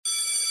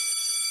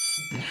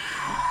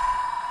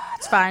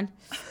It's fine.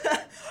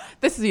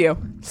 This is you.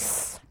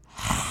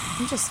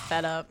 I'm just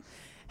fed up.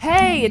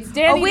 Hey, it's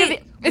Danny.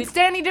 It's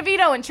Danny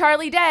DeVito and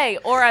Charlie Day,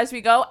 or as we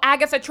go,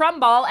 Agatha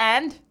Trumbull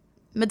and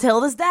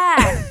Matilda's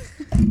dad.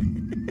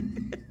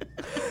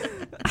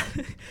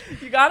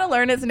 You gotta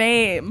learn his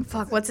name.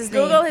 Fuck, what's his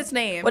name? Google his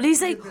name. What did he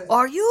say?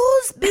 Are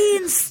you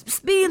being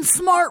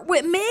smart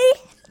with me?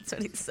 That's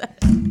what he said.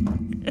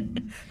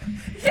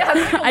 Yeah,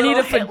 like I need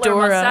a Hitler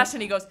fedora. mustache,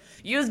 and he goes,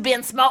 "You's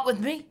being smart with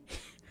me."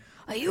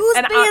 Are you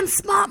being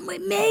smart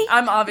with me?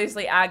 I'm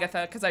obviously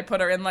Agatha because I put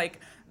her in like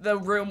the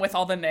room with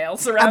all the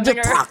nails I'm surrounding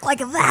to her. talk like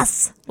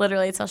this.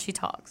 Literally, it's how she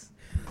talks.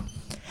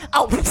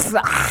 Oh.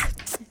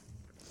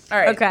 All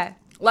right. Okay.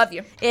 Love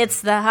you.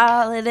 It's the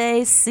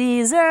holiday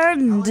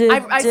season.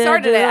 I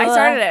started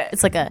it.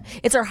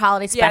 It's our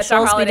holiday special. Yeah, it's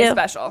our holiday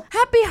special.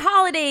 Happy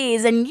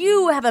holidays, and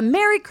you have a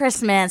Merry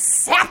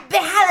Christmas. Happy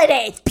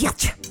holidays,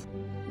 bitch.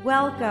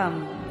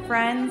 Welcome,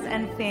 friends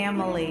and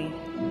family.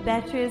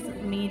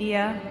 Betches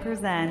Media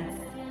presents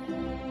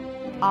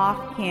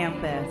Off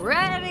Campus.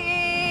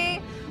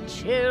 Ready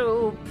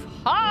to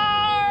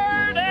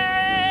party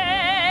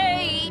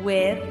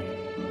With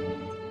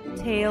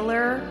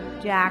Taylor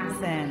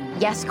Jackson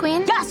Yes,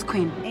 Queen? Yes,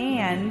 Queen.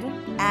 and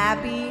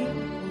Abby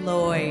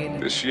Lloyd.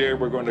 This year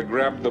we're going to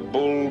grab the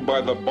bull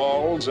by the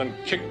balls and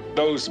kick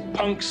those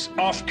punks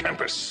off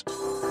campus.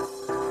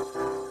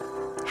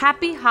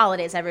 Happy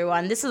holidays,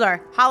 everyone. This is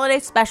our holiday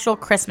special,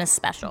 Christmas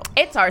special.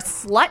 It's our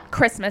slut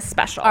Christmas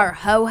special. Our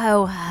ho,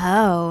 ho,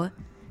 ho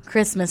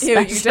Christmas Ew,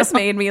 special. you just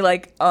made me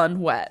like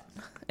unwet,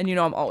 and you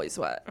know I'm always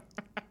wet.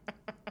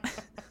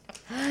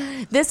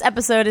 This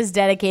episode is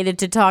dedicated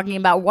to talking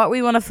about what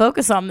we want to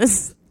focus on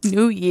this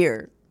new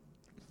year.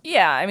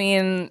 Yeah, I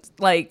mean,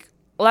 like,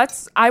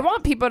 I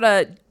want people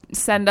to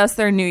send us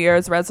their New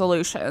Year's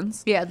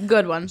resolutions. Yeah,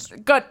 good ones.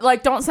 Good.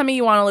 Like, don't send me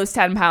you want to lose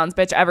 10 pounds,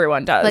 bitch.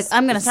 Everyone does. Like,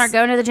 I'm going to start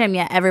going to the gym.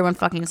 Yeah, everyone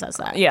fucking says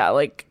that. Yeah,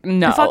 like,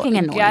 no. They're fucking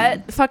annoying.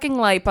 Get fucking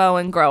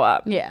lipo and grow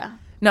up. Yeah.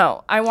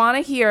 No, I want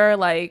to hear,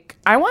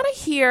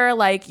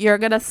 you're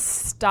going to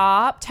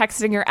stop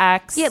texting your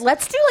ex. Yeah,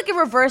 let's do, like, a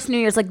reverse New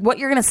Year's, like, what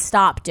you're going to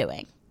stop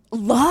doing.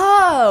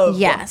 Love.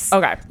 Yes.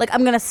 Okay. Like,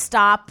 I'm going to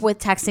stop with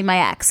texting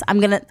my ex. I'm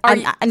going to...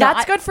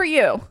 That's good for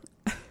you.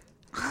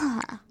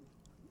 I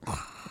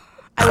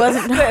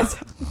wasn't...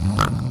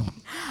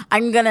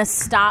 I'm going to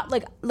stop.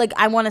 Like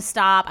I want to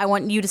stop. I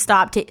want you to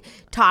stop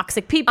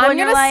toxic people in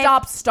your life. I'm going to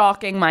stop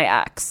stalking my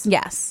ex.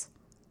 Yes.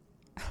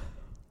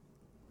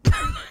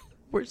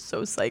 We're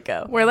so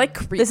psycho. We're, like,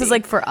 creepy. This is,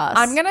 like, for us.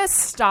 I'm going to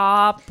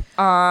stop...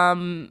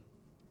 you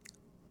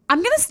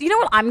know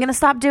what I'm going to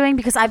stop doing?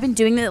 Because I've been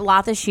doing it a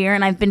lot this year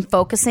and I've been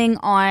focusing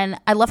on,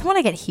 I love when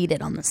I get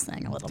heated on this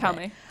thing a little bit. Tell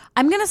me.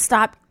 I'm going to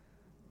stop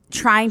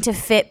trying to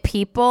fit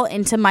people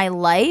into my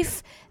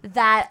life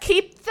that...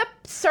 Keep the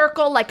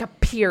circle like a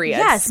period.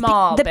 Yes,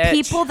 Small, the bitch.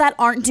 people that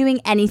aren't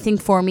doing anything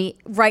for me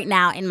right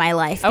now in my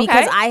life. Okay.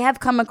 Because I have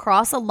come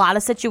across a lot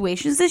of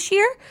situations this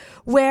year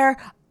where...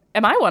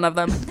 Am I one of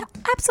them? No,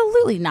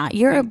 absolutely not.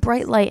 You're a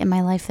bright light in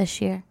my life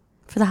this year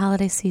for the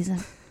holiday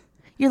season.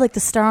 You're like the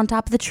star on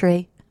top of the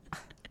tree.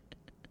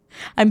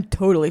 I'm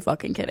totally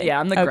fucking kidding. Yeah,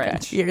 I'm the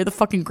Grinch. You're the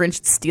fucking Grinch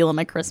that's stealing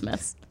my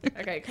Christmas.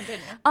 Okay,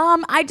 continue.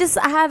 I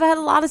have had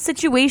a lot of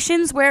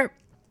situations where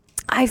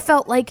I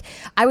felt like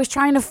I was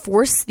trying to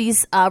force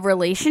these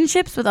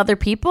relationships with other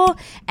people,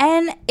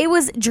 and it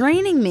was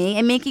draining me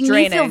and making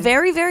me feel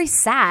very, very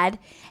sad.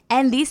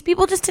 And these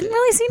people just didn't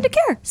really seem to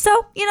care.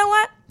 So, you know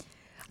what?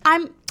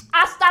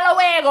 Hasta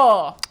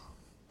luego.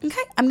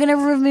 Okay, I'm gonna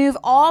remove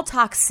all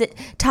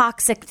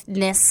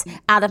toxicness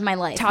out of my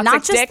life. Toxic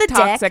Not just dick, the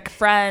toxic dick,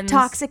 friends,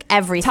 toxic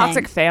everything,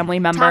 toxic family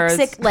members,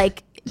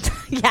 toxic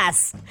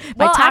yes.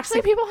 Well,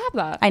 actually, people have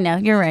that. I know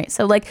you're right.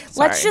 So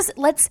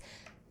let's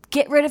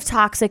get rid of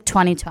toxic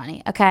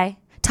 2020. Okay,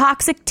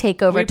 toxic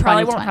takeover. We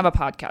probably 2020. won't have a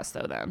podcast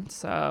though then.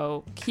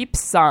 So keep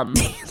some.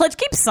 Let's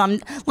keep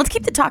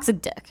the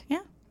toxic dick.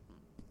 Yeah.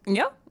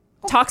 Yeah.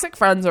 Toxic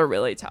friends are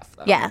really tough,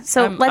 though. Yeah,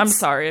 so I'm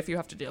sorry if you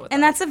have to deal with that.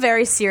 And that's a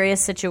very serious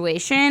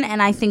situation,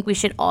 and I think we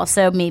should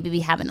also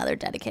maybe have another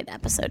dedicated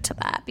episode to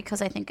that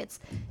because I think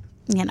it's,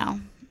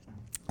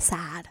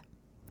 sad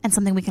and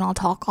something we can all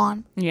talk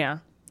on. Yeah.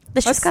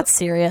 This just got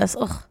serious.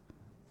 Ugh.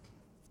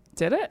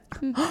 Did it?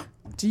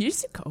 Do you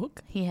use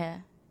Coke? Yeah.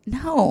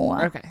 No.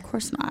 Okay. Of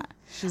course not.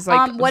 She's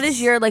like, what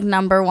is your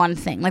number one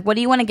thing? Like, what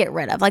do you want to get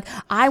rid of? Like,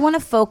 I want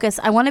to focus.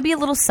 I want to be a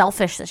little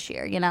selfish this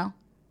year.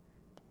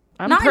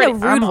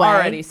 I'm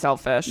already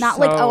selfish. Not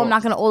like, I'm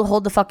not going to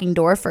hold the fucking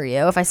door for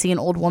you if I see an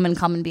old woman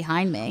coming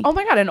behind me. Oh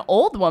my God, an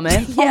old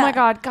woman? Yeah. Oh my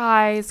God,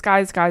 guys. I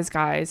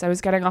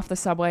was getting off the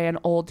subway, an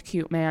old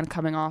cute man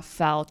coming off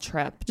fell,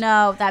 tripped.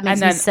 No, that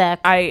makes me sick.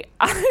 I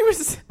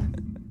was...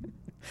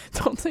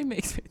 Don't say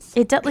makes me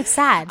sick. It does look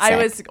sad.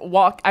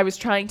 I was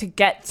trying to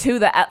get to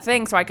the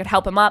thing so I could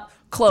help him up.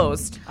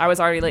 Closed. I was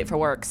already late for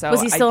work. So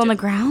was he still on the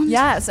ground?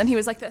 Yes, and he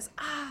was like this.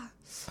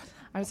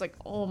 I was like,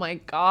 oh my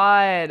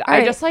God.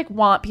 Right. I just like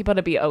want people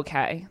to be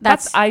okay.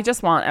 I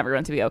just want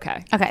everyone to be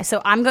okay. Okay,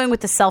 so I'm going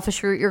with the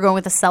selfish route. You're going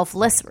with the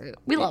selfless route.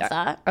 We love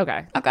that.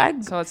 Okay. Okay.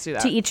 So let's do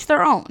that. To each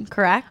their own,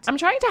 correct? I'm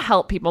trying to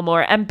help people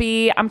more and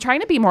I'm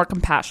trying to be more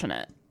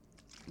compassionate.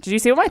 Did you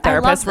see what my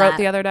therapist wrote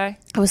the other day?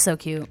 It was so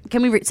cute.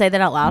 Can we say that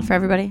out loud for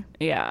everybody?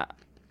 Yeah.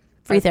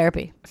 Free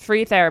therapy.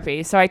 Free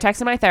therapy. So I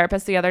texted my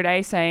therapist the other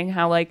day saying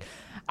how like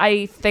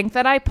I think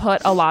that I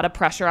put a lot of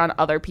pressure on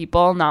other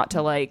people not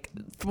to like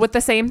with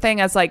the same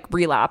thing as like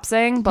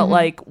relapsing, but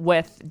like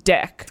with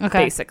dick,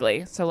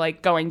 basically. So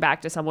like going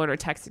back to someone or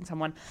texting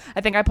someone.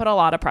 I think I put a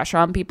lot of pressure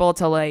on people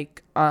to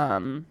like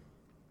not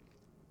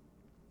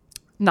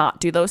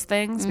do those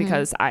things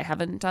because I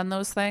haven't done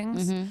those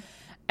things.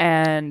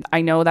 And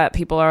I know that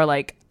people are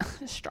like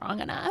strong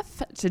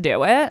enough to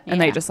do it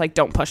and they just like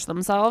don't push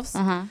themselves.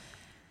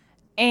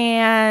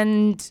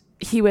 And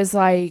he was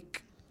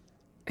like,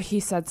 he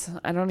said,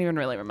 I don't even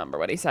really remember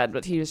what he said,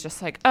 but he was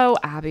just like, oh,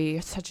 Abby,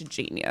 you're such a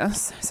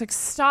genius. I was like,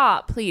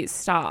 stop, please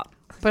stop.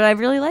 But I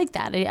really like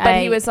that.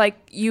 But he was like,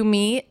 you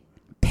meet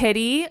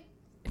pity,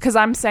 because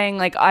I'm saying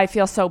like, I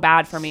feel so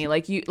bad for me.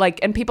 Like you like,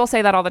 and people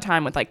say that all the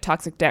time with like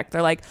toxic dick.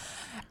 They're like,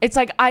 it's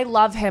like, I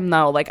love him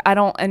though. Like I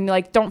don't, and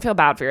like, don't feel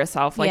bad for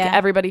yourself. Like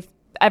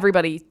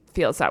everybody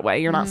feels that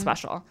way. You're not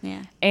special.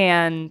 Yeah.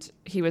 And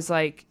he was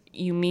like,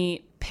 you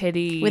meet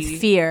pity with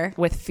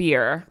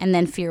fear and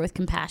then fear with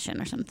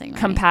compassion or something, right?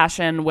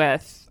 Compassion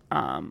with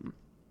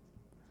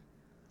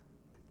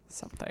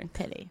something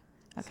pity,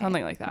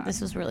 something like that. This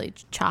was really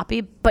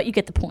choppy, but you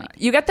get the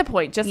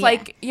point. Just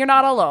like you're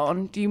not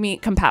alone. You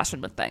meet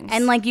compassion with things,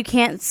 and like you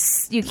can't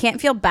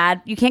feel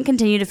bad. You can't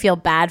continue to feel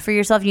bad for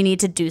yourself. You need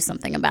to do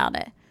something about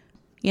it.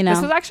 You know,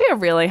 this was actually a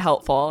really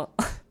helpful.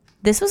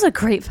 This was a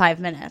great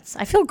 5 minutes.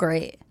 I feel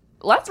great.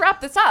 Let's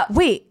wrap this up.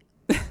 Wait.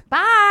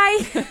 Bye.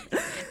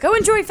 Go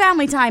enjoy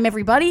family time,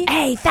 everybody.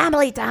 Hey,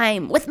 family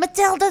time with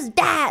Matilda's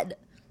dad.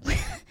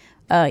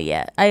 Oh,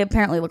 yeah. I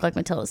apparently look like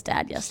Matilda's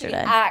dad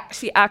yesterday.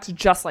 She acts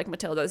just like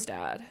Matilda's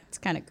dad. It's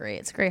kind of great.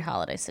 It's a great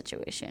holiday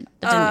situation.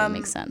 It didn't even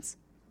make sense.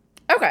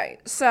 Okay,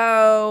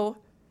 so...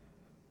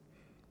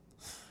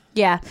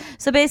 Yeah.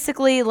 So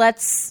basically,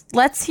 let's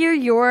hear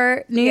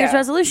your New Year's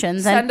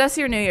resolutions. Send us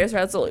your New Year's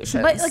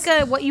resolutions. But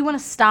like what you want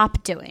to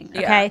stop doing,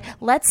 okay? Yeah.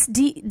 Let's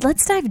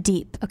dive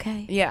deep,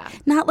 okay? Yeah.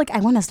 Not like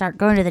I want to start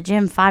going to the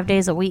gym 5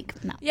 days a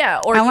week. No.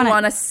 Yeah, or you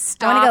want to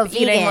stop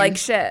eating like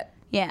shit.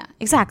 Yeah,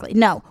 exactly.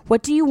 No.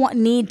 What do you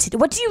need to do?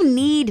 What do you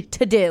need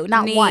to do?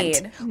 Not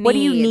want. What do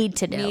you need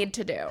to do? Need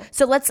to do.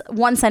 So let's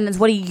one sentence.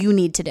 What do you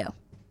need to do?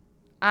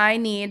 I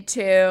need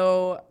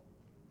to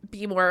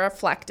be more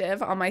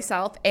reflective on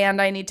myself,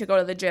 and I need to go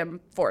to the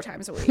gym 4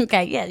 times a week.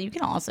 Okay, yeah, you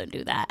can also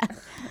do that.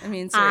 I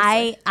mean,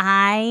 seriously.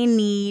 I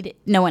need,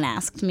 no one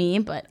asked me,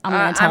 but I'm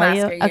going to tell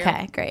you.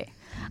 Okay, great.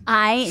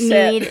 I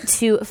need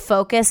to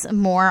focus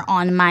more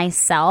on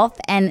myself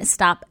and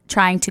stop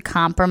trying to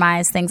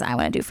compromise things I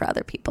want to do for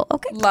other people.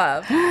 Okay.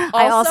 Love.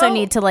 I also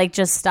need to like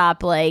just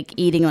stop like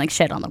eating like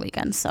shit on the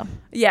weekends. So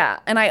yeah,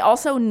 and I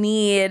also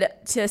need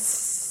to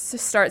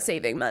start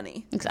saving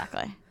money.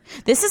 Exactly.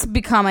 This has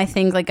become, I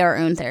think, like our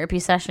own therapy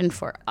session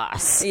for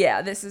us.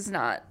 Yeah, this is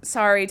not.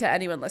 Sorry to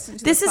anyone listening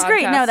to this. This is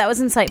great. No, that was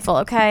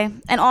insightful. Okay,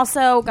 and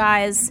also,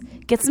 guys,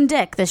 get some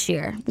dick this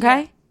year.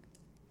 Okay. Yeah.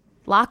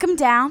 Lock him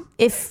down.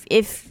 If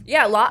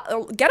get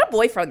a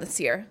boyfriend this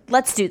year.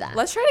 Let's do that.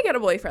 Let's try to get a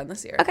boyfriend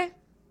this year. Okay.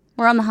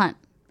 We're on the hunt.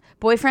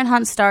 Boyfriend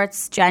hunt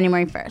starts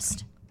January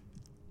 1st.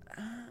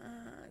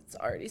 It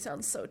already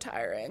sounds so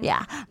tiring.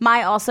 Yeah.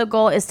 My also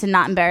goal is to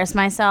not embarrass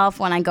myself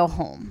when I go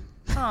home.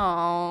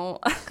 Oh.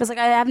 Because like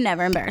I have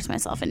never embarrassed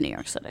myself in New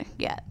York City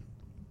yet.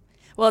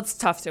 Well, it's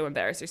tough to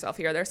embarrass yourself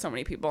here. There's so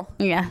many people.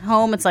 Yeah,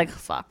 home it's like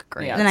fuck,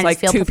 great. Yeah, and then I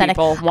like just feel pathetic.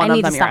 People, I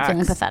need to stop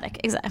feeling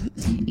pathetic. Exactly.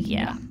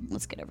 Yeah,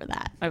 let's get over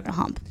that. Okay. The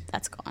hump,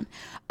 that's gone.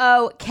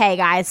 Okay,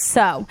 guys.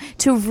 So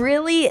to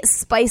really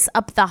spice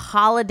up the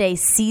holiday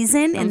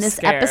season in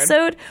this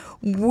episode,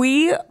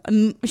 we,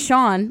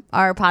 Sean,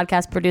 our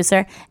podcast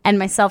producer, and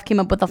myself came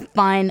up with a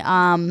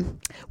fun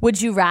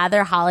Would You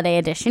Rather holiday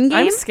edition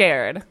game. I'm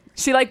scared.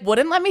 She like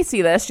wouldn't let me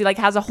see this. She like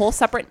has a whole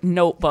separate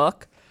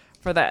notebook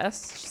for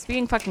this. She's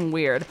being fucking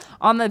weird.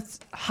 On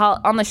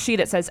the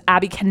sheet it says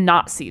Abby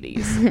cannot see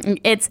these.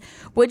 It's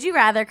Would You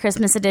Rather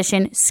Christmas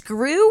edition,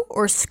 Screw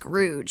or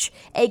Scrooge,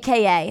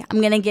 aka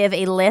I'm gonna give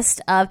a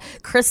list of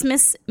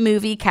Christmas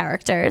movie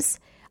characters.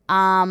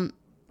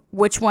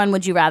 Which one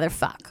would you rather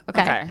fuck?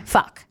 Okay.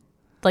 Fuck.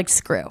 Like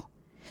Screw.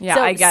 Yeah,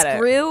 so I get it.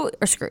 Screw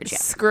or Scrooge? Yeah.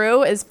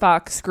 Screw is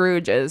fuck.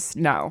 Scrooge is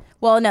no.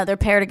 Well, no, they're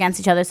paired against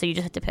each other, so you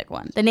just have to pick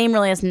one. The name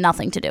really has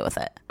nothing to do with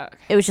it. Okay.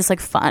 It was just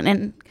like fun,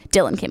 and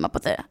Dylan came up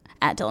with it.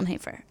 At Dylan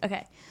Hafer.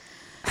 Okay.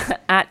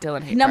 At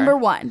Dylan Hafer. Number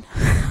 1.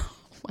 Oh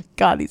my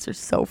God, these are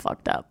so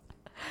fucked up.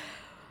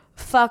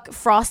 Fuck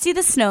Frosty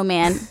the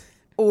Snowman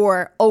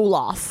or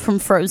Olaf from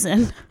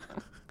Frozen.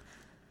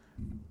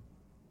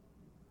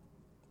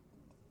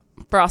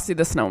 Frosty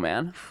the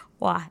Snowman.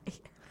 Why?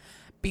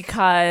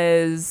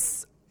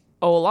 Because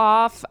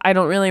Olaf, I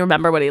don't really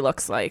remember what he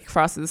looks like.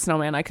 Frosty the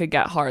Snowman, I could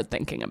get hard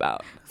thinking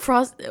about.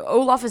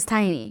 Olaf is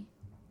tiny.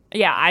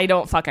 Yeah, I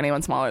don't fuck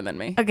anyone smaller than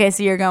me. Okay,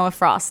 so you're going with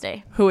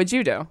Frosty. Who would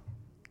you do?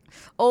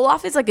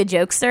 Olaf is like a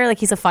jokester. Like,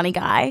 he's a funny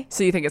guy.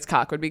 So you think his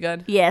cock would be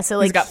good? Yeah, so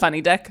like... He's got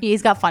funny dick?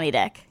 He's got funny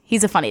dick.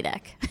 He's a funny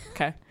dick.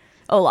 Okay.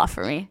 Olaf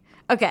for me.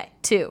 Okay,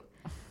 2.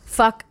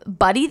 Fuck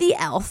Buddy the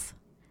Elf.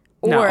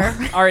 Or...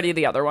 No, already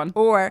the other one.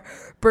 Or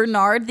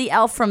Bernard the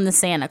Elf from the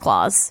Santa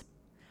Claus.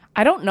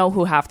 I don't know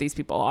who half these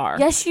people are.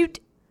 Yes, you...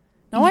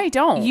 No, I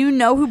don't. You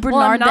know who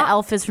Bernard the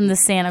Elf is from the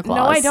Santa Claus.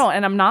 No, I don't.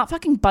 And I'm not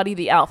fucking Buddy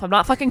the Elf. I'm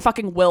not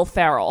fucking Will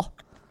Ferrell.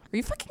 Are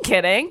you fucking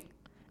kidding?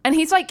 And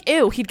he's like,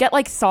 ew. He'd get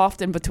like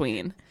soft in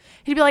between.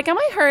 He'd be like, am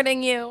I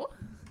hurting you?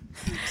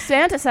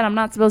 Santa said I'm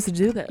not supposed to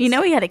do this. You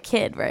know he had a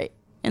kid, right?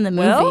 In the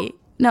movie. Will?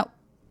 No,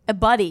 a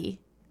Buddy.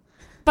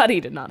 Buddy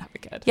did not have a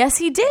kid. Yes,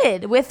 he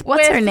did. What's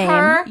With her name?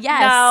 her?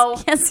 Yes.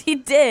 No. Yes, he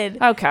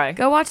did. Okay.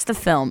 Go watch the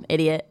film,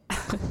 idiot.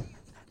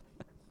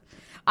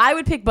 I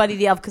would pick Buddy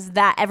the Elf because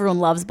everyone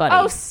loves Buddy.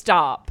 Oh,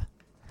 stop.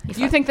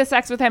 You think the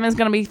sex with him is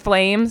going to be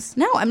flames?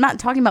 No, I'm not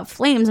talking about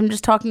flames. I'm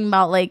just talking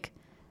about like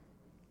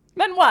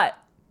Then what?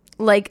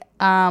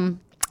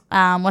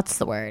 what's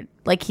the word?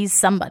 Like he's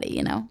somebody,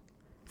 you know?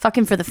 Fuck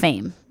him for the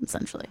fame,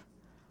 essentially.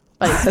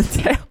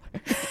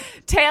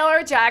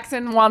 Taylor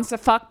Jackson wants to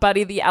fuck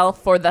Buddy the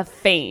Elf for the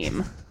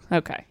fame.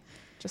 Okay.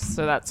 Just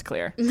so that's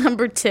clear.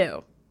 Number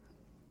 2.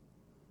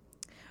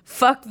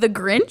 Fuck the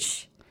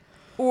Grinch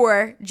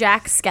or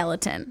Jack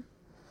Skellington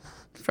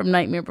from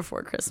Nightmare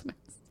Before Christmas.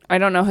 I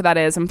don't know who that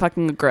is. I'm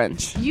fucking a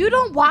Grinch. You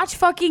don't watch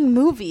fucking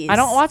movies. I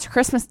don't watch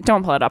Christmas.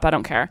 Don't pull it up. I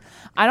don't care.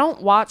 I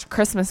don't watch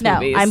Christmas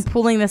movies. I'm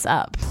pulling this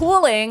up.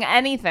 Pulling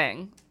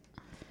anything.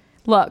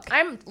 Look.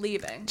 I'm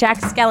leaving. Jack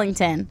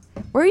Skellington.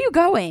 Where are you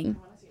going?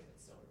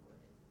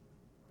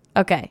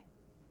 Okay.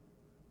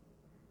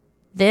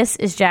 This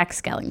is Jack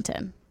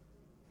Skellington.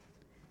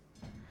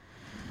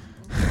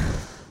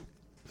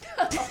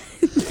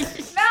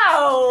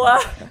 No.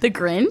 The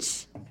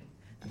Grinch?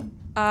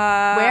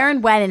 Where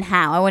and when and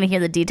how? I want to hear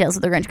the details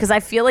of the Grinch because I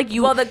feel like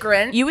you. Well, the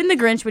Grinch. You and the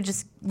Grinch would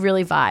just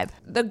really vibe.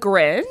 The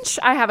Grinch,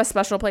 I have a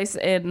special place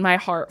in my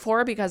heart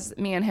for because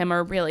me and him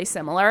are really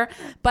similar.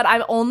 But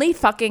I'm only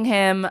fucking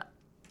him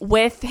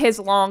with his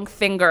long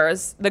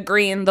fingers, the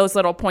green, those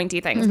little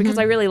pointy things, because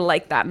I really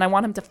like that, and I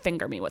want him to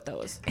finger me with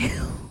those.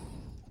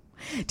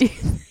 Do you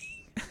think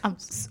I'm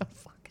so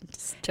fucking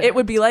disturbed. It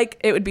would be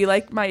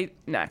like my.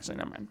 No, actually,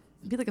 never mind.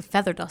 It'd be like a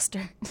feather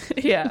duster.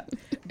 Yeah,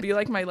 be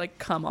like my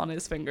cum on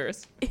his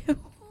fingers. Ew.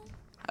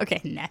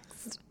 Okay,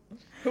 next.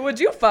 Who would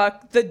you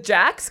fuck? The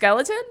Jack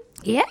Skeleton?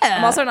 Yeah.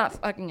 I'm also not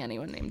fucking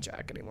anyone named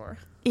Jack anymore.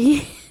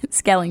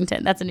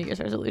 Skellington. That's a New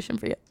Year's resolution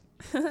for you.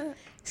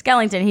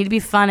 Skellington. He'd be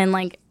fun and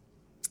like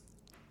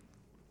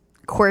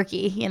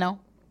quirky, you know.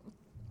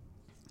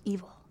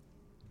 Evil.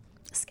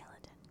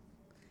 Skeleton.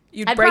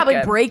 I'd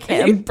probably break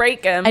him. You'd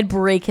break him. I'd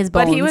break his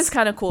bones. But he was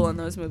kind of cool in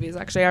those movies,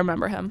 actually. I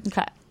remember him.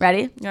 Okay,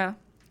 ready? Yeah.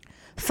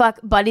 Fuck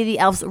Buddy the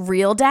Elf's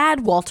real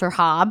dad, Walter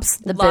Hobbs,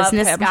 the Love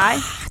business him. guy.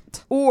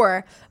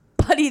 Or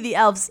Buddy the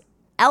Elf's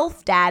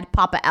elf dad,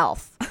 Papa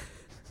Elf.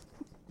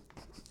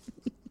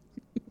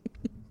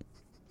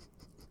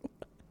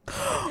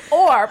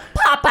 Or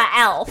Papa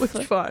Elf.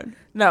 Which one?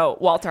 No,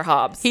 Walter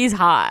Hobbs. He's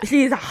hot.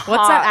 He's hot.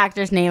 What's that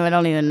actor's name? I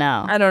don't even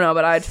know. I don't know,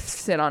 but I'd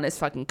sit on his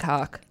fucking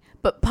cock.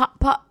 But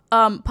Papa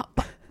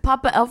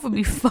Elf would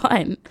be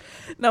fun.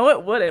 No,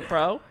 it wouldn't,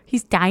 bro.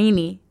 He's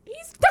tiny.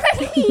 He's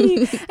tiny.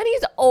 And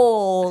he's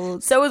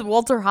old. So is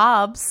Walter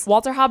Hobbs.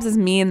 Walter Hobbs is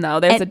mean, though.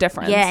 There's a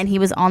difference. Yeah, and he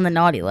was on the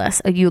naughty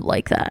list. You'd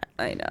like that.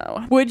 I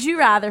know. Would you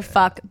rather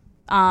fuck...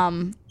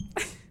 have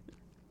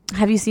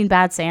you seen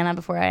Bad Santa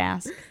before I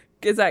ask?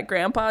 Is that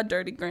Grandpa?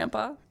 Dirty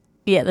Grandpa?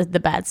 Yeah, the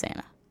Bad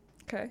Santa.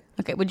 Okay.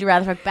 Okay, would you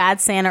rather fuck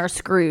Bad Santa or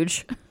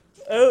Scrooge?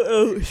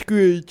 Oh,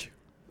 Scrooge.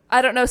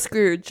 I don't know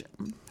Scrooge.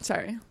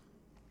 Sorry.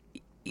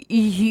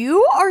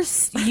 You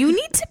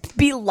need to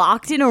be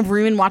locked in a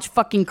room and watch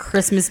fucking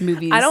Christmas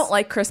movies. I don't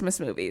like Christmas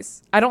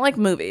movies. I don't like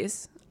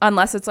movies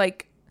unless it's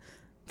like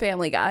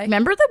Family Guy.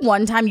 Remember the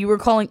one time you were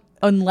calling,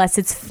 unless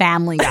it's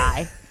Family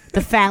Guy, the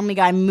Family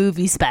Guy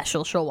movie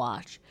special she'll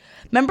watch.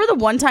 Remember the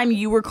one time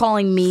you were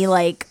calling me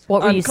like,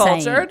 what were you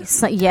saying?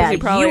 Uncultured? Yeah, You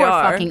probably you were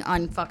are. fucking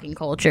unfucking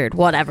cultured.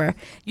 Whatever.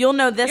 You'll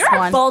know this You're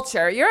one. a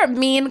vulture. You're a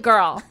mean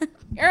girl.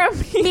 You're a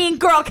Mean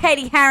girl,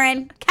 Katie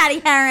Heron.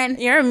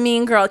 You're a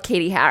mean girl,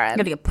 Katie You're Heron.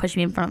 gonna get push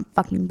me in front of a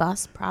fucking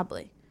bus,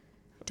 probably.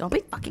 Don't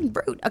be fucking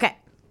rude. Okay.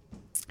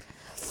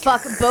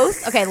 Fuck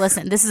both. Okay,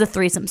 listen. This is a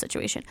threesome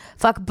situation.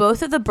 Fuck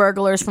both of the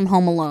burglars from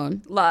Home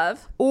Alone,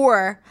 Love.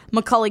 or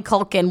Macaulay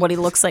Culkin, what he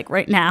looks like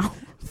right now.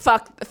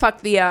 Fuck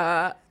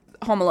the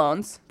Home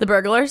Alones. The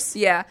burglars.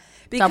 Yeah.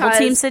 Because Double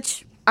team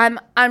sitch. I'm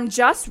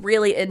just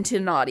really into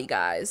naughty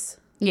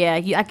guys. Yeah.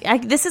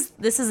 This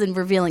is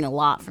revealing a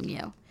lot from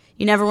you.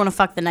 You never want to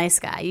fuck the nice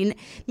guy.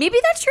 Maybe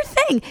that's your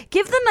thing.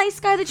 Give the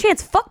nice guy the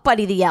chance. Fuck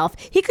Buddy the Elf.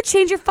 He could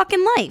change your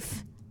fucking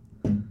life.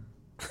 I'm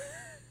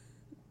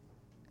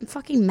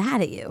fucking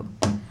mad at you.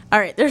 All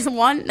right, there's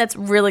one that's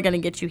really going to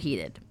get you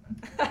heated.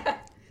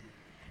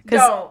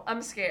 No,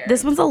 I'm scared.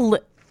 This one's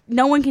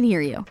no one can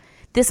hear you.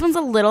 This one's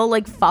a little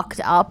like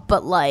fucked up,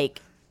 but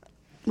like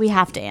we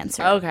have to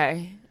answer.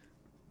 Okay.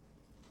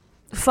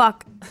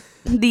 fuck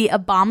the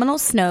abominable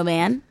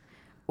snowman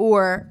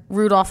or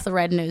Rudolph the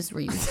Red-Nosed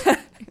Reindeer?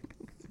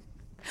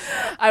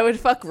 I would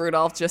fuck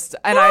Rudolph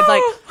and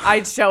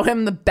I'd show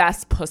him the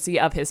best pussy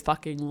of his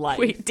fucking life.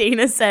 Wait,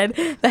 Dana said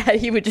that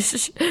he would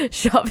just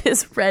shove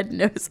his red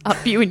nose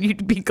up you and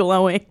you'd be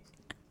glowing.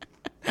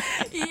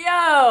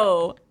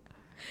 Yo.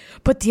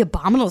 But the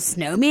abominable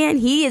snowman,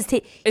 is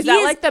that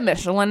like the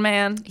Michelin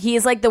Man? He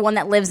is like the one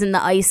that lives in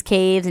the ice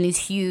caves and he's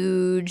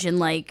huge and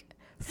like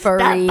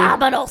furry. The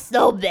abominable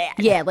snowman.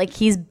 Yeah, like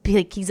he's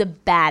a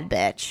bad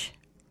bitch.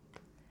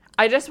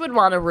 I just would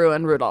want to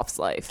ruin Rudolph's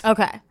life.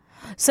 Okay.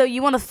 So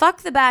you want to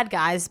fuck the bad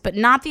guys, but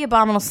not the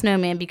abominable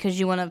snowman because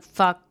you want to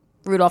fuck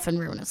Rudolph and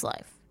ruin his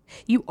life.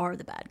 You are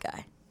the bad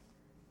guy.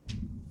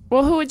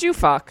 Well, who would you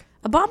fuck?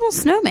 Abominable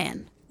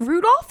snowman.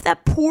 Rudolph,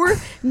 that poor,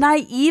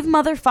 naive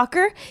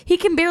motherfucker, he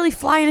can barely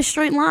fly in a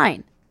straight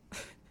line.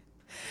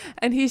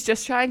 And he's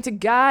just trying to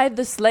guide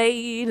the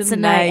sleigh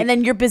tonight. And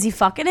then you're busy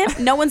fucking him?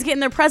 No one's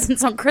getting their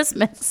presents on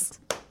Christmas.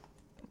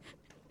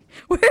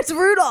 Where's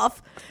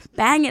Rudolph?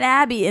 Banging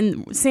Abby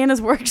in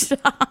Santa's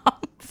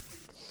workshop.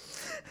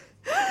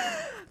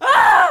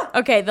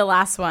 Okay, the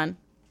last one.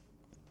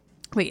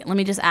 Wait, let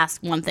me just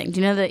ask one thing. Do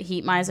you know the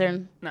heat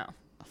miser? No.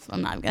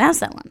 I'm not going to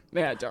ask that one.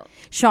 Yeah, don't.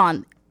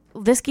 Sean,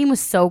 this game was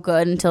so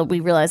good until we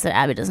realized that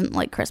Abby doesn't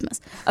like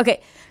Christmas.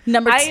 Okay,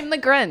 number two. I am the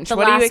Grinch.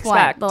 What do you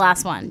expect? The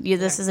last one.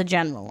 This is a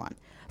general one.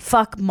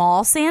 Fuck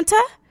mall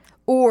Santa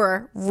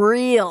or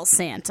real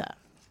Santa?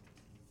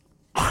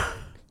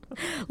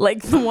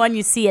 Like the one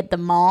you see at the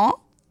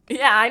mall?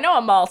 Yeah, I know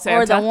a mall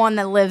Santa. Or the one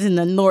that lives in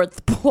the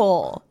North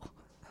Pole?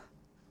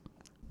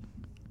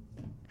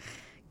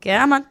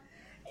 Come on.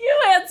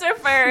 You answer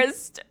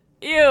first.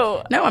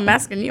 You. No, I'm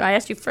asking you. I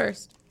asked you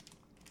first.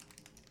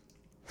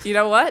 You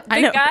know what?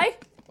 Big guy?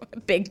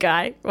 Big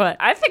guy. What?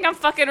 I think I'm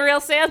fucking real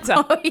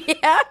Santa. Oh,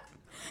 yeah?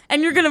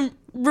 And you're going to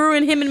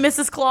ruin him and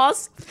Mrs.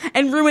 Claus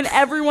and ruin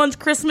everyone's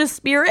Christmas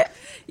spirit?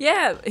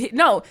 Yeah.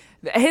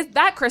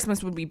 That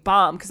Christmas would be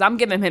bomb because I'm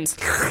giving him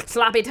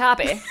sloppy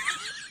toppy.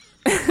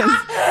 and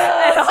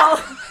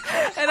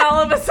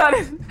all of a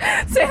sudden,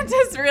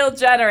 Santa's real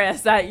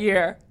generous that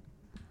year.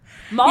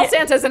 Mall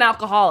Santa's an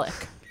alcoholic.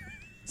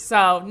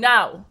 So,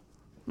 no.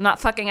 I'm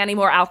not fucking any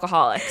more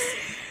alcoholics.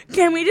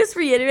 Can we just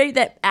reiterate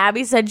that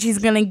Abby said she's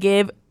going to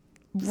give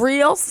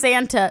real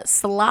Santa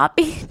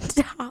sloppy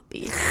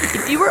toppy?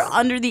 If you were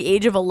under the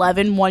age of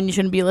 11, one, you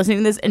shouldn't be listening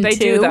to this. And they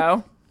do,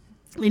 though.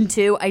 And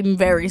two, I'm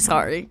very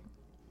sorry.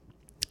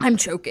 I'm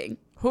choking.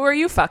 Who are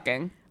you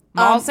fucking?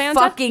 Mall Santa?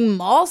 Fucking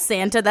mall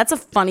Santa. That's a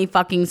funny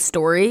fucking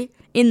story.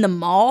 In the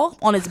mall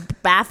on his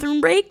bathroom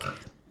break.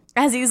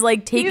 As he's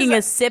like taking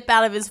a sip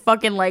out of his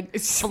fucking like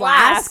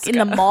flask in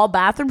the mall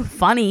bathroom.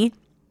 Funny.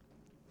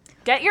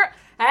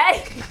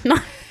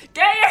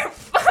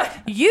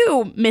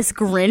 You, Miss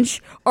Grinch,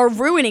 are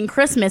ruining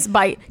Christmas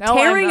by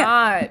tearing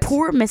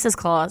poor Mrs.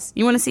 Claus.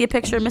 You want to see a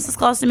picture of Mrs.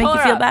 Claus to make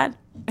you feel bad?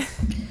 I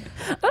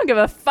don't give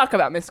a fuck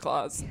about Miss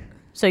Claus.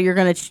 So you're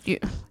gonna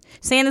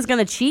Santa's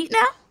gonna cheat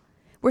now?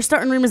 We're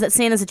starting rumors that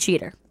Santa's a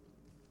cheater.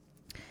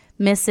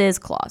 Mrs.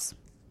 Claus.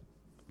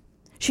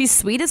 She's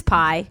sweet as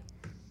pie.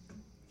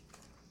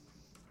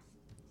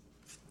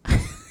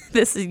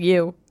 This is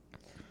you.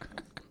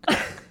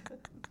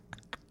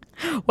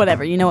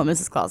 Whatever, you know what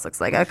Mrs. Claus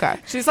looks like. Okay.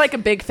 She's like a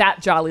big, fat,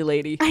 jolly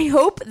lady. I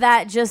hope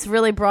that just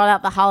really brought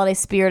out the holiday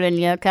spirit in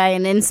you, okay?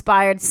 And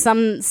inspired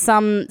some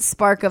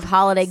spark of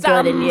holiday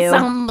good in you.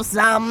 You're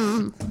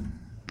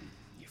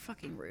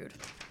fucking rude.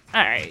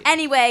 All right.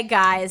 Anyway,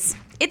 guys,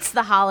 it's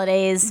the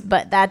holidays,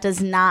 but that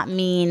does not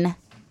mean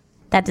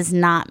that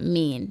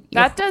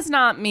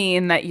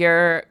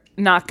you're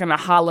not gonna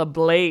holla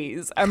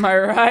blaze. Am I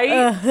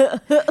right?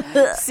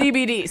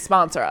 CBD,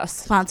 sponsor us.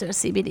 Sponsor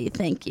CBD,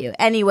 thank you.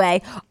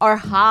 Anyway, our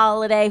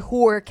Holiday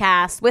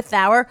Whorecast with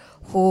our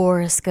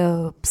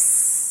horoscopes.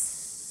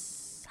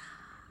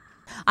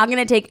 I'm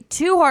gonna take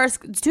two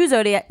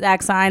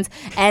zodiac signs,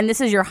 and this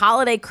is your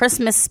holiday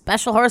Christmas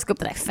special horoscope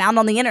that I found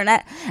on the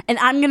internet, and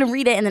I'm gonna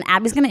read it, and then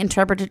Abby's gonna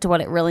interpret it to what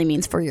it really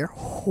means for your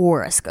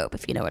horoscope,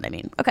 if you know what I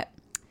mean. Okay.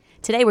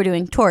 Today we're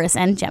doing Taurus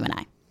and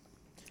Gemini.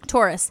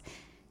 Taurus.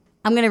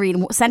 I'm going to read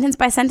sentence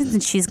by sentence,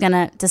 and she's going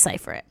to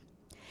decipher it.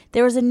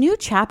 There is a new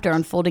chapter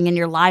unfolding in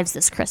your lives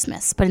this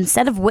Christmas, but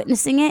instead of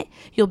witnessing it,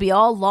 you'll be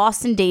all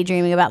lost in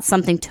daydreaming about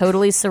something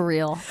totally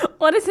surreal.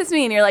 What does this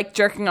mean? You're like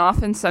jerking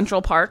off in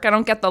Central Park? I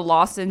don't get the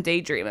lost in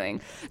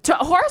daydreaming.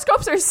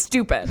 Horoscopes are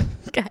stupid.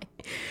 Okay.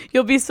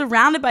 You'll be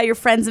surrounded by your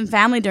friends and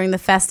family during the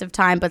festive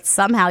time, but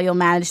somehow you'll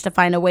manage to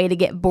find a way to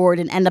get bored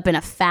and end up in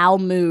a foul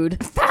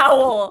mood.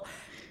 Foul!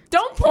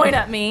 Don't point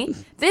at me.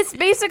 This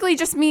basically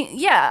just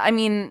means,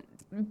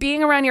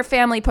 being around your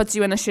family puts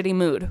you in a shitty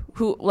mood.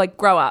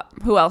 Grow up.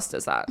 Who else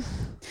does that?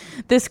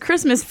 This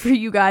Christmas for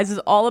you guys is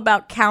all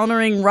about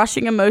countering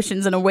rushing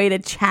emotions in a way to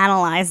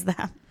channelize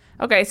them.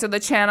 Okay, so to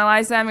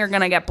channelize them, you're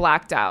going to get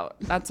blacked out.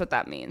 That's what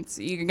that means.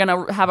 You're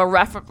going to have a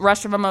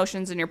rush of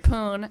emotions in your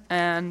poon,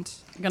 and...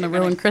 You're going to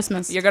ruin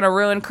Christmas. You're going to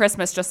ruin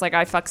Christmas just like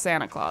I fuck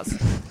Santa Claus.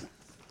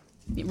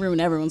 You ruin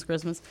everyone's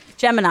Christmas.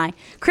 Gemini.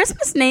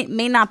 Christmas may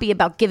not be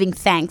about giving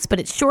thanks, but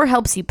it sure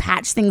helps you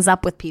patch things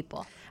up with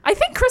people. I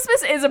think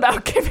Christmas is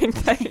about giving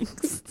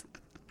thanks.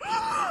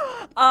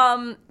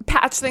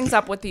 Patch things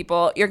up with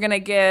people. You're gonna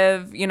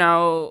give,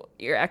 your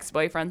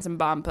ex-boyfriend some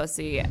bomb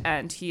pussy,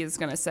 and he is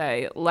gonna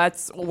say,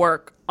 let's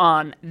work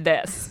on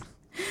this.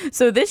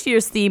 So this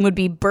year's theme would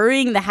be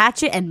burying the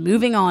hatchet and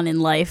moving on in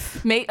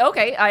life.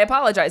 Okay, I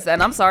apologize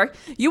then. I'm sorry.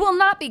 You will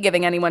not be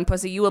giving anyone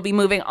pussy. You will be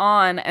moving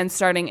on and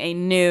starting a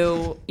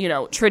new,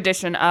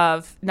 tradition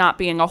of not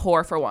being a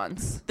whore for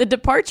once. The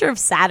departure of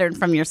Saturn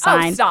from your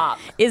sign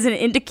is an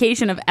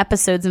indication of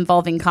episodes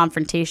involving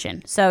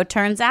confrontation. So it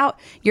turns out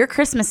your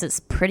Christmas is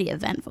pretty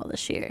eventful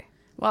this year.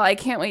 Well, I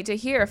can't wait to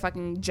hear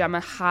fucking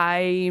Jenna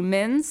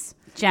Hymans.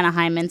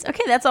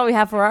 Okay, that's all we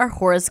have for our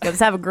horoscopes.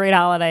 Have a great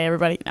holiday,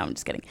 everybody. No, I'm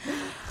just kidding.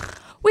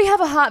 We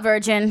have a hot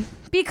virgin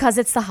because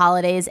it's the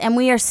holidays, and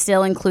we are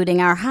still including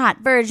our hot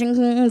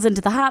virgins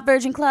into the hot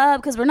virgin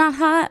club because we're not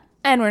hot.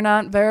 And we're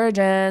not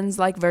virgins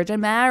like Virgin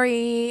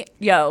Mary.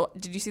 Yo,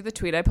 did you see the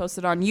tweet I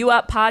posted on You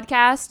Up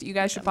Podcast? You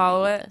guys should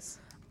follow it.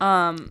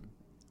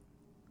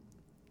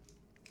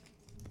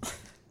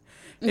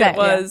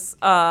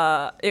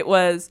 It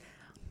was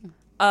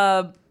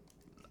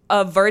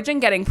a virgin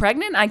getting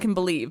pregnant, I can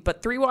believe,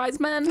 but 3 wise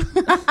men.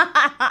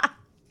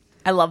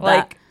 I love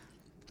that.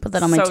 Put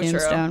that on my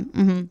tombstone.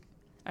 Mm-hmm.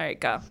 All right,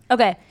 go.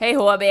 Okay. Hey,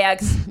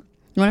 whorebags.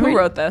 Who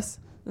wrote this?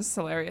 This is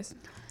hilarious.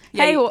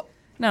 Yeah,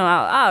 no,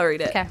 I'll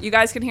read it. Okay. You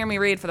guys can hear me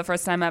read for the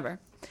first time ever.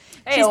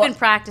 Hey, she's been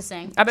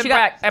practicing. I've been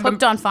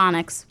hooked on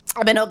phonics.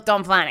 I've been hooked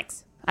on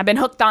phonics. I've been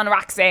hooked on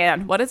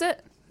Roxanne. What is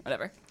it?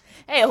 Whatever.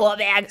 Hey,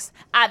 whorebags.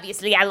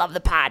 Obviously, I love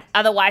the pod.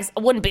 Otherwise, I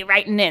wouldn't be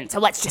writing in, so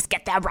let's just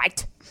get that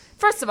right.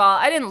 First of all,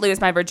 I didn't lose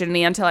my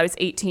virginity until I was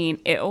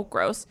 18. Ew,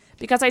 gross.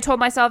 Because I told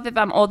myself if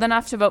I'm old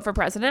enough to vote for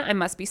president, I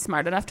must be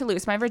smart enough to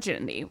lose my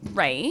virginity,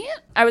 right?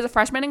 I was a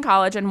freshman in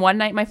college, and one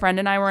night my friend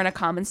and I were in a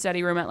common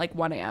study room at like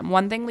 1 a.m.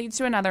 One thing leads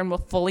to another, and we're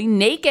fully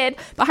naked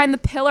behind the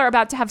pillar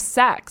about to have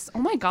sex. Oh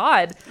my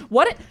God.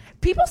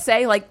 People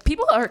say,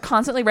 people are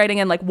constantly writing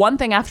in, one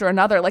thing after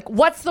another.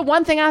 What's the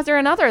one thing after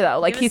another,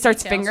 though? He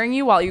starts fingering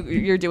you while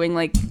you're doing,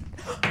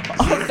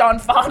 hooked on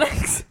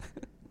phonics.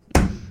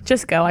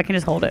 Just go. I can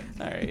just hold it.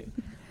 All right.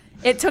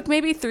 It took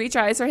maybe 3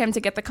 tries for him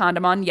to get the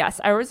condom on. Yes,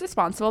 I was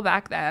responsible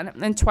back then.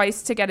 And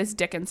twice to get his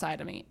dick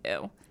inside of me.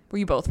 Ew. Were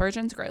you both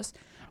virgins? Gross.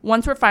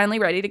 Once we're finally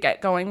ready to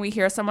get going, we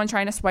hear someone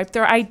trying to swipe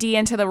their ID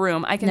into the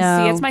room. I can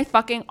see it's my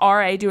fucking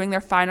RA doing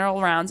their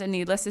final rounds. And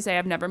needless to say,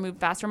 I've never moved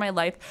faster in my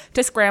life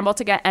to scramble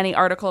to get any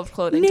article of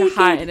clothing to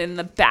hide in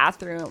the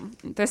bathroom.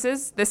 This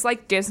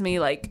gives me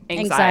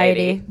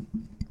anxiety.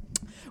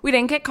 We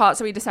didn't get caught,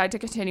 so we decided to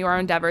continue our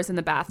endeavors in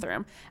the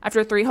bathroom.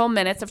 After 3 whole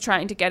minutes of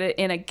trying to get it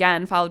in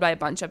again, followed by a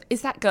bunch of,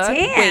 is that good?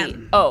 Damn.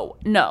 Wait, oh,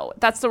 no,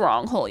 that's the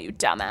wrong hole, you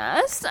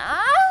dumbass.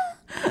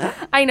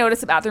 I noticed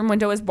the bathroom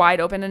window was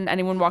wide open and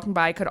anyone walking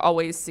by could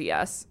always see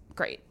us.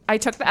 Great. I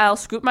took the L,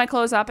 scooped my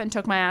clothes up, and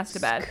took my ass to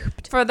bed.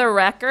 For the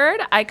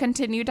record, I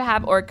continued to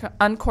have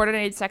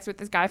uncoordinated sex with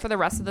this guy for the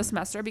rest of the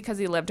semester because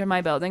he lived in my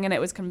building and it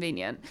was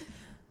convenient.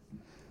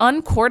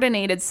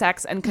 Uncoordinated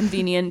sex and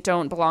convenient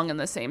don't belong in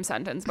the same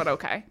sentence, but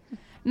okay.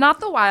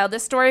 Not the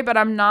wildest story, but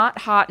I'm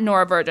not hot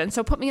nor a virgin,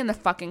 so put me in the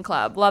fucking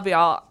club. Love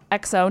y'all.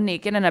 XO,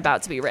 naked and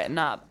about to be written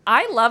up.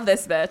 I love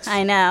this bitch.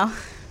 I know.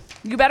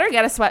 You better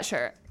get a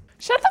sweatshirt.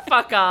 Shut the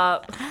fuck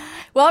up.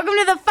 Welcome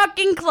to the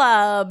fucking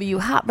club, you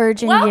hot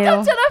virgin.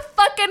 Welcome to the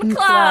fucking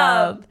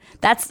club.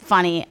 That's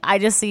funny. I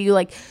just see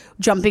you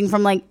jumping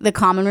from the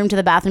common room to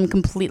the bathroom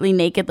completely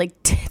naked,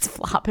 tits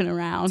flopping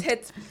around.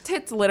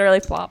 Tits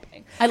literally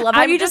flopping. I love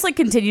how you just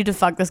continue to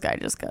fuck this guy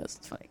just because.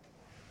 It's funny.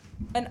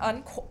 And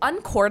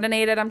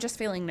uncoordinated, I'm just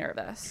feeling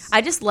nervous.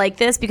 I just like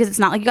this because it's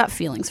not like you got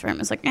feelings for him.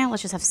 It's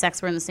let's just have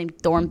sex. We're in the same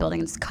dorm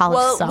building and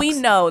college sucks. We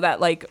know that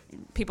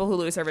people who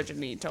lose their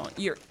virginity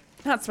you're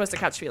not supposed to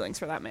catch feelings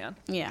for that man.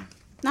 Yeah.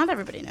 Not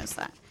everybody knows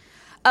that.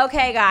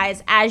 Okay,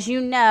 guys, as you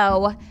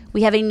know,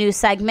 we have a new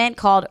segment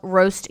called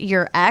Roast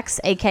Your Ex,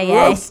 a.k.a.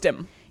 Roast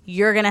him.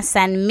 You're going to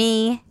send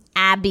me,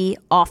 Abby,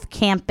 off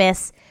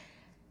campus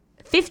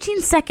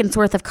 15 seconds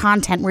worth of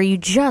content where you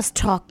just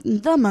talk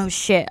the most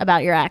shit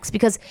about your ex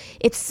because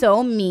it's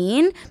so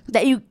mean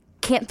that you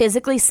can't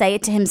physically say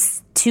it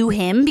to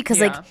him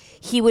because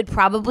he would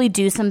probably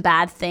do some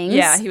bad things.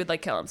 Yeah, he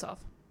would kill himself.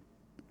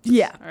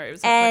 Yeah. All right,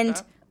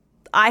 and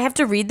I have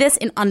to read this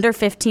in under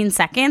 15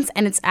 seconds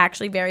and it's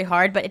actually very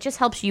hard, but it just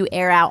helps you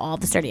air out all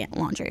the dirty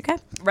laundry, okay?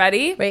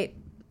 Ready? Wait.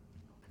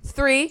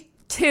 3,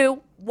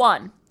 2,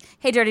 1.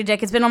 Hey, Dirty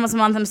Dick, it's been almost a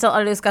month. I'm still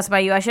utterly disgusted by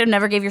you. I should have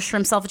never gave your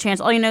shrimp self a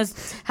chance. All you know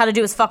is how to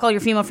do is fuck all your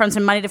female friends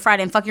from Monday to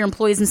Friday and fuck your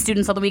employees and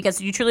students on the weekends.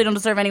 So you truly don't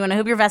deserve anyone. I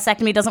hope your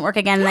vasectomy doesn't work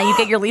again and that you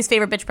get your least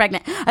favorite bitch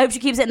pregnant. I hope she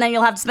keeps it and then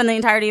you'll have to spend the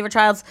entirety of your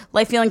child's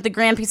life feeling like the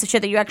grand piece of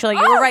shit that you actually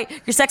are. You were right.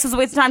 Your sex was a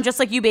waste of time just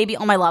like you, baby.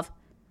 Oh, my love.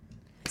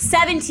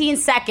 17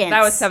 seconds.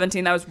 That was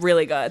 17. That was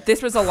really good.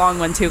 This was a long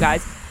one, too,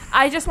 guys.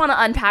 I just want to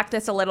unpack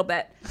this a little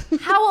bit.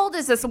 How old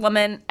is this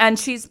woman? And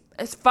she's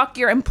fuck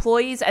your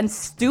employees and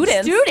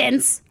students.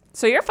 Students?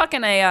 So you're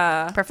fucking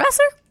a...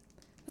 professor?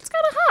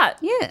 kind of hot.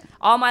 Yeah.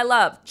 All my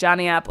love,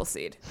 Johnny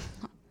Appleseed.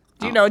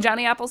 Do you know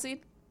Johnny Appleseed?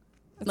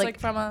 It's like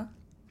from a...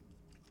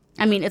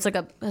 I mean, it's like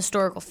a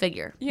historical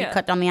figure. Yeah. You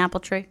cut down the apple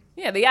tree.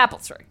 Yeah, the apple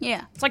tree.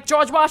 Yeah. It's like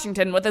George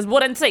Washington with his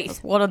wooden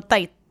teeth. What a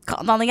they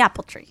cut down the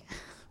apple tree.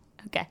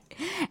 Okay.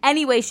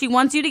 Anyway, she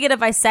wants you to get a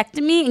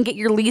vasectomy and get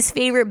your least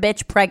favorite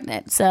bitch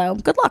pregnant. So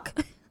good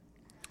luck.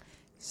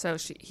 So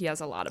he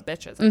has a lot of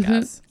bitches, I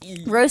guess.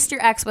 Roast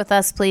your ex with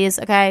us, please.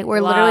 Okay.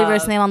 We're literally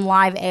roasting them on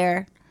live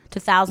air to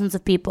thousands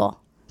of people.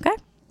 Okay.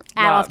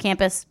 At Off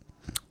Campus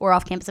or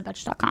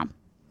offcampus@betches.com.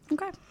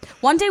 Okay.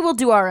 One day we'll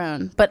do our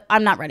own, but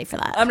I'm not ready for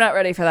that. I'm not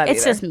ready for that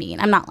It's either. just mean.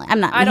 I'm not.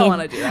 I don't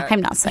want to do that.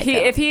 I'm not psycho.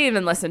 If he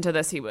even listened to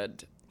this, he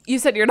would. You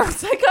said you're not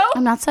psycho?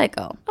 I'm not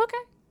psycho. Okay.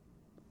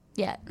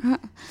 Yet.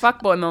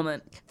 Fuckboy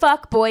moment.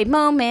 Fuckboy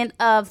moment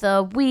of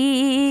the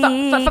week.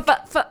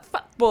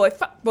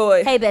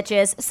 Fuckboy. Hey,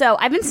 bitches. So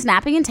I've been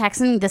snapping and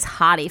texting this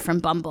hottie from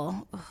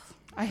Bumble.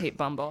 I hate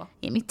Bumble.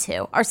 Yeah, me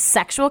too. Our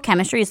sexual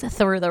chemistry is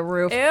through the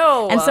roof.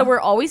 Ew. And so we're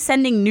always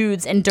sending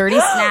nudes and dirty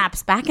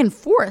snaps back and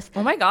forth.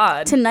 Oh my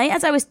God. Tonight,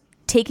 as I was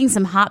taking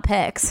some hot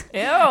pics,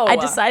 Ew. I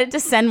decided to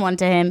send one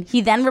to him.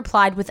 He then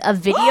replied with a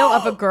video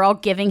of a girl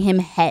giving him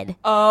head.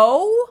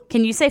 Oh?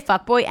 Can you say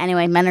fuckboy?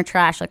 Anyway, men are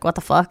trash. Like, what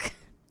the fuck?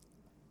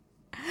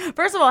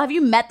 First of all, have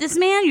you met this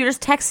man? You're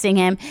just texting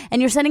him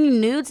and you're sending him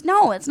nudes?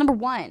 No, that's number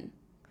one.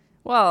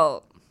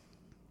 Well,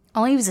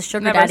 only he was a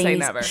sugar never daddy say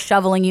and he's never.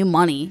 shoveling you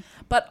money.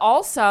 but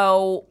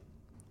also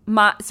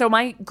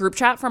my group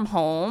chat from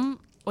home,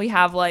 we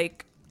have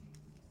like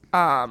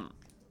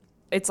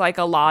it's like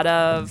a lot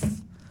of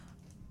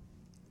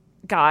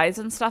guys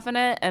and stuff in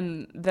it,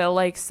 and they'll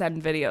like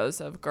send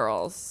videos of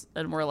girls,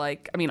 and we're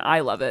like, I mean,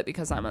 I love it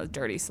because I'm a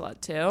dirty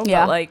slut too.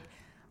 Yeah. But like,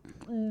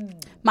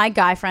 my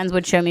guy friends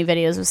would show me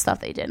videos of stuff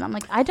they did, and I'm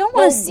like, I don't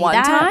want to see one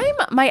that.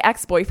 time my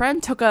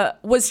ex-boyfriend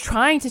was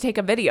trying to take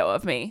a video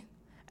of me,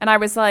 and I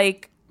was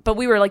like, but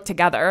we were like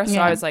together, so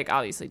Yeah. I was like,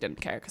 obviously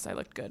didn't care because I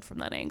looked good from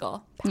that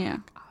angle. Yeah.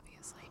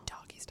 Obviously,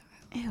 doggy style.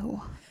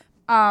 Ew.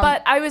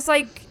 But I was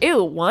like,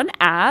 ew, one,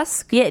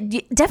 ask. Yeah,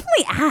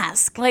 definitely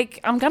ask. Like,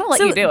 I'm gonna let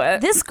you do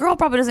it. This girl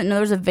probably doesn't know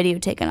there's a video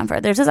taken of her.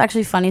 There's this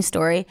actually funny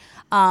story.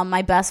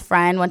 My best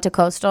friend went to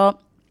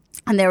Coastal,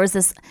 and there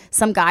was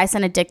some guy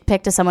sent a dick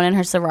pic to someone in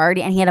her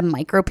sorority, and he had a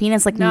micro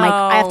penis. Like, No.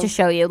 I have to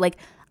show you. Like,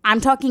 I'm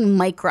talking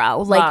micro.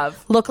 Like,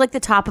 Love. look like the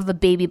top of a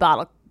baby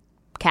bottle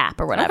cap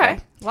or whatever. Okay,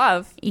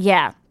 love.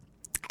 Yeah.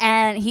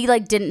 And he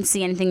like didn't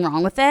see anything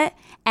wrong with it.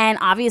 And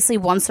obviously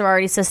one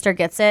sorority sister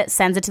gets it,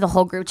 sends it to the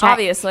whole group chat.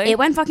 Obviously. It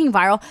went fucking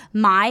viral.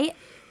 My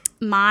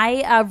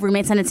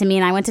roommate sent it to me,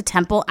 and I went to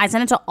Temple. I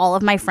sent it to all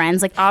of my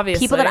friends. Like,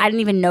 Obviously. people that I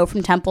didn't even know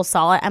from Temple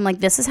saw it. I'm like,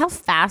 this is how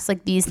fast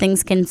like these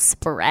things can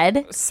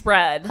spread.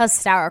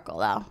 Hysterical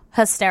though.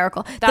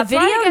 Hysterical. That's the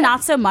why video I get-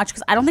 not so much,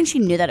 because I don't think she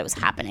knew that it was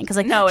happening. Because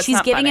like, No, it's she's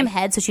not giving funny. him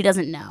head, so she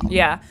doesn't know.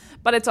 Yeah,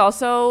 but it's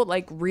also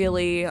like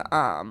really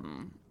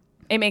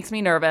it makes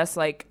me nervous.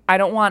 Like, I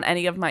don't want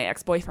any of my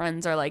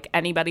ex-boyfriends or like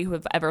anybody who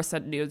have ever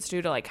sent nudes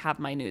to like have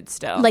my nudes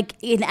still. Like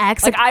in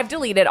X, like I've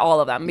deleted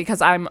all of them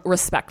because I'm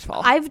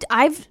respectful.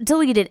 I've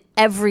deleted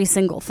every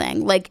single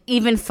thing, like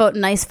even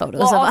nice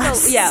photos of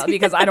us. Yeah,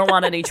 because I don't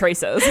want any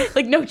traces.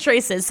 Like no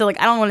traces. So like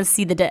I don't want to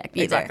see the dick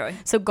either. Exactly.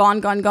 So gone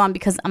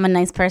because I'm a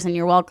nice person.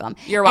 You're welcome.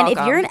 You're And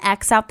welcome. if you're an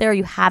ex out there,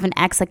 you have an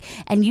ex, like,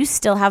 and you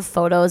still have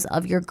photos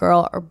of your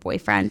girl or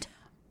boyfriend,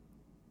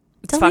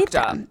 It's delete fucked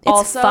up. them. It's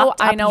Also,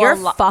 fucked up. I know you're a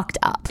lot. fucked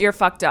up. You're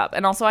fucked up.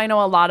 And also, I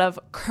know a lot of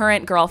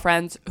current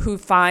girlfriends who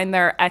find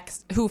their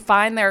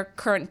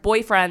current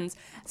boyfriends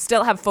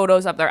still have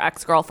photos of their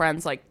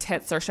ex-girlfriends, like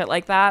tits or shit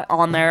like that,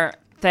 on their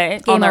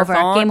thing, on their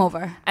phone. Game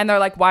over. And they're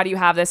like, "Why do you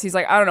have this?" He's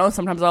like, "I don't know.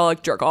 Sometimes I'll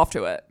like jerk off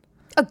to it."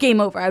 Game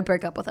over. I'd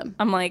break up with him.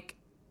 I'm like,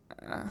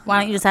 Why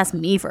don't you just ask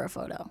me for a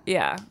photo?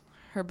 "Yeah,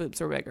 her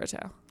boobs were bigger too.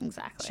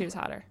 Exactly. She was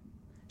hotter."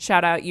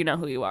 Shout out, you know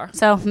who you are.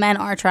 So men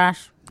are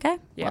trash. Okay.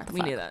 Yeah, What the we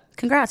fuck? knew that.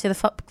 Congrats, you're the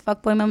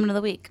fuckboy moment of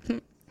the week.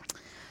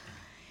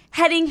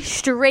 Heading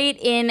straight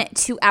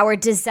into our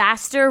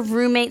disaster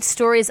roommate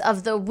stories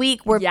of the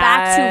week. We're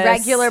back to Yes.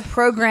 regular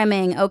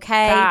programming,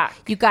 okay? Back.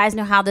 You guys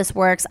know how this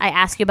works. I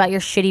ask you about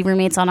your shitty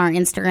roommates on our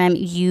Instagram.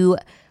 You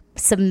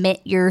submit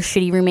your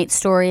shitty roommate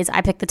stories.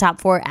 I pick the top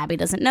 4. Abby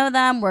doesn't know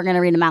them. We're going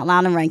to read them out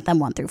loud and rank them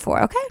 1 through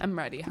 4, okay? I'm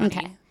ready, honey.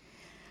 Okay.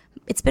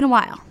 It's been a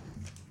while.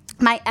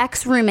 My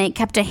ex-roommate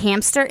kept a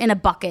hamster in a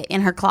bucket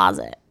in her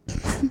closet.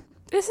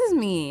 This is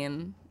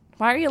mean.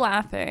 Why are you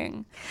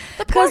laughing?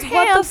 The poor Because what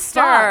the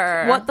hamster.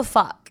 fuck? What the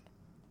fuck?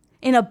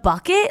 In a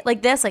bucket?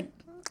 Like this? Like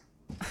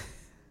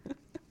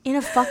in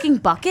a fucking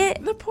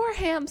bucket? The poor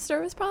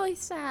hamster was probably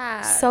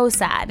sad. So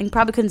sad. And he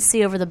probably couldn't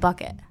see over the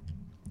bucket.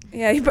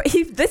 Yeah,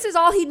 this is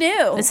all he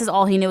knew. This is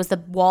all he knew was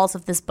the walls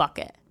of this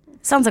bucket.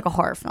 Sounds like a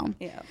horror film.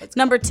 Yeah. Let's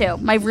Number 2.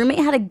 My roommate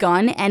had a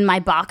gun and my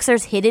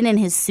boxers hidden in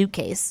his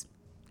suitcase.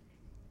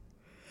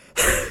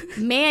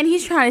 Man,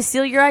 he's trying to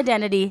steal your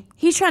identity.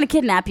 He's trying to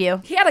kidnap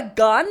you. He had a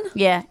gun?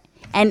 Yeah,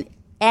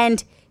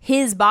 and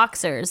his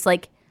boxers,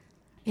 like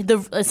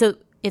so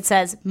it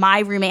says my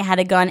roommate had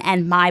a gun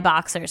and my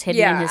boxers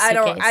hidden in his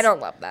suitcase. I don't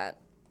love that.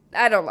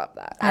 I don't love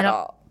that I at don't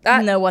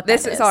all. know what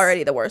this that is is.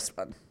 already the worst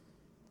one.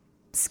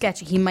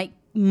 sketchy. He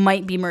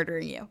might be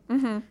murdering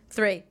you.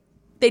 3,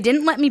 they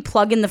didn't let me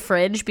plug in the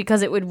fridge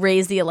because it would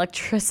raise the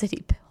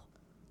electricity bill.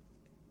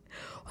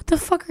 What the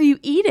fuck are you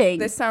eating?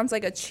 This sounds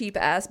like a cheap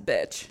ass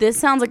bitch. This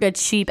sounds like a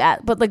cheap ass.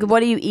 But like,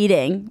 what are you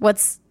eating?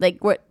 What's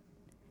like what?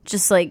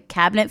 Just like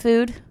cabinet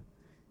food?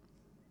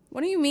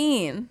 What do you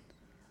mean?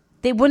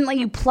 They wouldn't let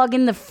you plug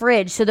in the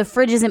fridge, so the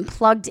fridge isn't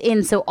plugged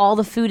in, so all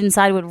the food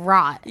inside would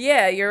rot.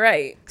 Yeah, you're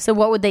right. So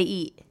what would they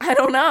eat? I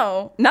don't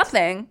know.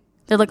 Nothing.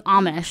 They're like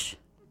Amish.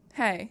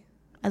 Hey.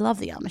 I love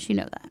the Amish. You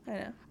know that. I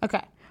know.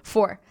 Okay.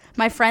 4,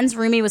 my friend's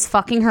roomie was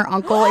fucking her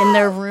uncle in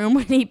their room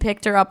when he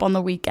picked her up on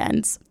the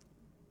weekends.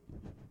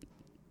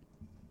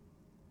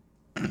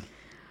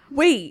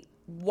 Wait,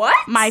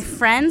 what? My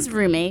friend's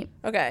roommate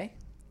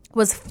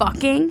was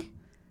fucking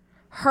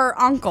her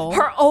uncle.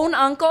 Her own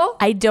uncle?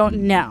 I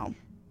don't know.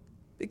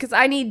 Because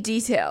I need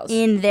details.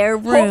 In their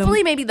room.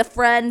 Hopefully maybe the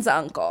friend's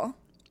uncle.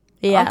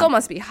 Yeah. Uncle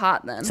must be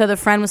hot then. So the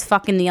friend was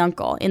fucking the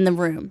uncle in the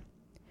room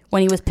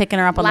when he was picking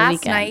her up on the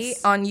weekends.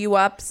 Last night on You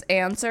Up's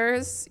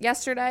Answers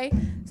yesterday,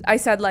 I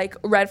said like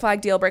red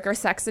flag deal breaker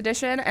sex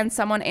edition, and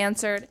someone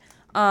answered,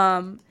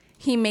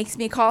 he makes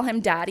me call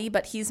him daddy,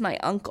 but he's my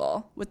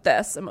uncle, with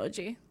this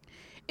emoji.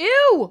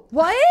 Ew!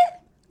 What?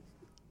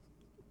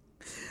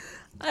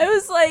 I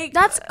was like...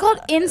 That's called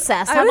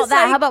incest. How about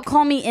that? How about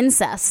call me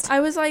incest?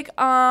 I was like,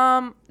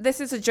 this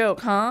is a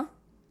joke, huh?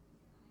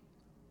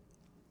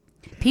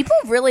 People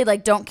really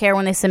like don't care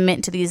when they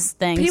submit to these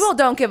things. People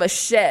don't give a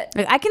shit.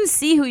 Like, I can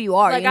see who you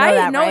are. Like, you know I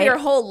that, know right? your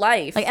whole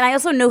life. Like, and I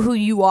also know who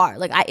you are.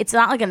 Like, it's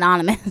not like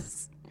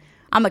anonymous.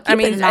 I'm gonna keep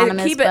it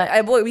anonymous.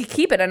 We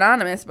keep it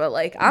anonymous, but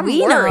like, I'm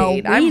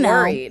worried. I'm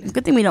worried.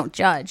 Good thing we don't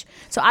judge.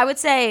 So I would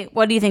say,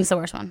 what do you think's the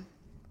worst one?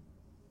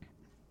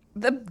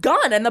 The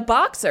gun and the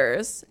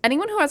boxers.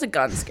 Anyone who has a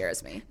gun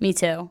scares me. Me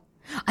too.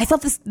 I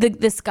thought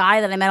this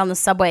guy that I met on the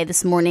subway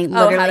this morning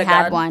literally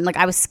had one. Like,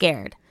 I was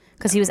scared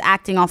because he was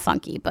acting all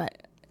funky, but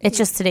it's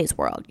just today's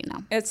world, you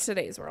know. It's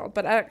today's world.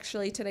 But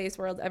actually, today's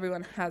world,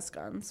 everyone has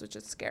guns, which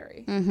is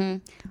scary.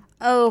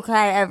 Mm-hmm.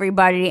 Okay,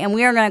 everybody. And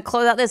we are going to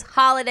close out this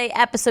holiday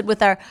episode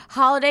with our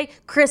holiday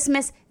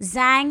Christmas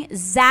Zang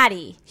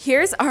Zaddy.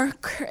 Here's our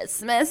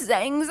Christmas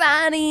Zang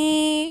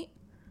Zaddy.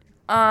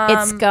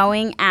 It's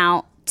going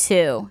out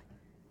to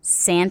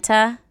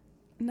Santa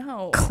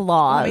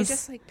Claus. Let me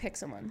just like pick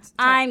someone.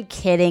 I'm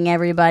kidding,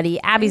 everybody.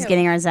 Abby's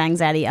getting our Zang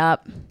Zaddy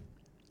up.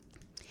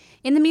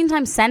 In the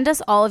meantime, send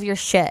us all of your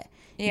shit.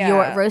 Yeah,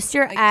 your roast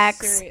your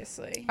ex.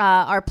 Seriously.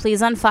 Our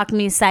please unfuck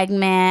me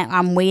segment.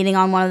 I'm waiting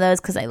on one of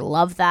those because I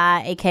love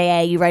that.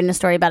 AKA you writing a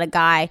story about a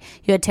guy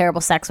you had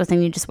terrible sex with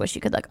and you just wish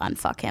you could like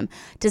unfuck him.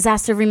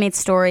 Disaster roommate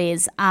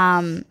stories.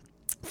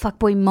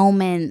 Fuckboy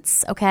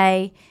moments.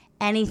 Okay.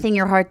 Anything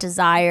your heart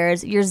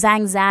desires. Your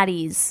Zang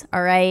Zaddies.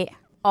 All right.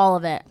 All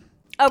of it.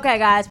 Okay,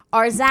 guys.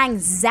 Our Zang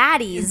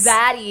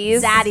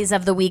Zaddies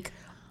of the week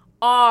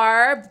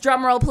are,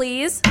 drumroll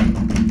please,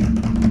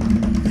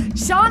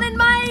 Sean and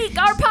Mike,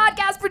 our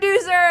podcast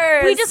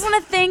producers. We just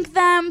want to thank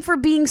them for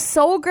being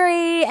so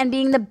great and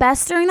being the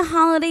best during the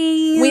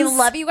holidays. We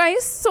love you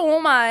guys so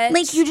much.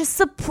 Like, you just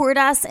support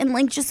us and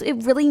like just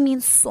it really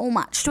means so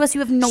much to us. You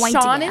have no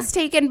idea. Sean is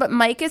taken, but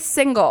Mike is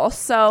single.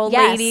 So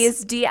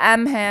ladies,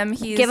 DM him.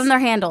 Give him their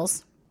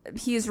handles.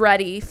 He's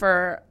ready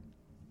for...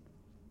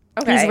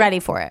 Okay. He's ready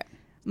for it.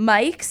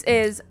 Mike's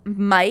is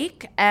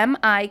Mike,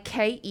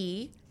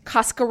 M-I-K-E,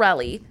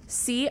 Coscarelli,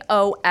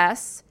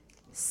 C-O-S-C-A-R-E-L-L-I.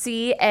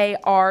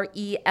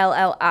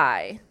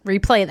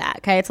 Replay that,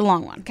 okay? It's a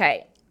long one.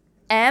 Okay.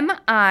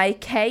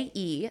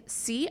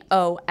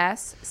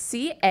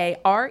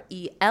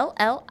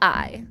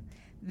 M-I-K-E-C-O-S-C-A-R-E-L-L-I.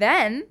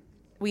 Then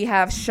we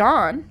have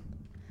Sean,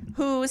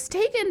 who's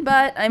taken,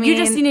 but I mean... You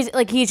just need,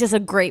 like, he's just a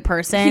great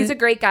person. He's a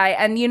great guy,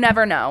 and you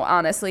never know,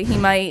 honestly. He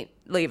might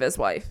leave his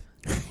wife.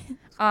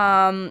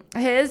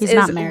 His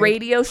is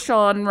Radio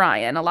Sean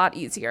Ryan, a lot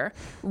easier.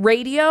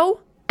 Radio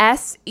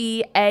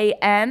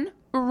S-E-A-N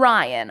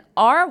Ryan,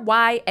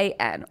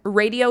 R-Y-A-N,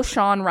 Radio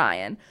Sean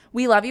Ryan.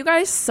 We love you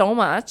guys so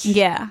much.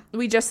 Yeah.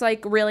 We just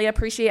like really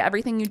appreciate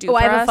everything you do for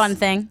us. I have a fun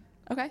thing.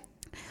 Okay.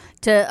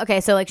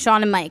 So like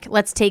Sean and Mike,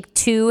 let's take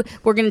two.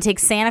 We're going to take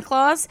Santa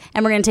Claus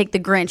and we're going to take the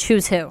Grinch.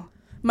 Who's who?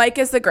 Mike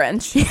is the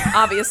Grinch.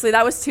 Obviously,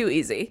 that was too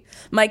easy.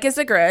 Mike is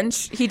the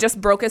Grinch. He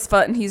just broke his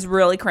foot and he's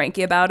really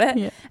cranky about it.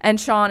 Yeah.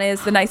 And Sean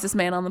is the nicest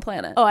man on the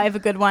planet. Oh, I have a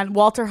good one.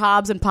 Walter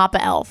Hobbs and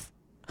Papa Elf.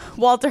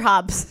 Walter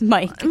Hobbs,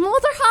 Mike.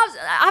 Walter Hobbs,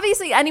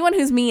 obviously anyone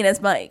who's mean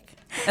is Mike.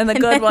 And the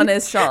good one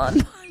is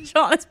Sean.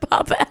 Sean is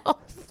Papa Elf.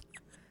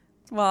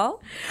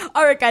 Well,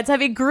 all right, guys,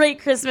 have a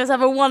great Christmas.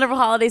 Have a wonderful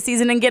holiday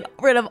season and get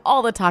rid of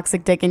all the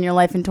toxic dick in your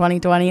life in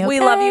 2020. Okay? We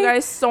love you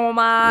guys so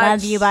much.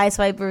 Love you. Bye.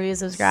 Swipe, review,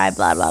 subscribe,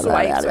 blah, blah, blah,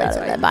 blah, blah,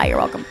 blah. Bye. You're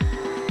welcome.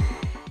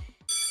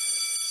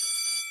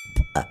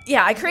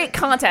 Yeah, I create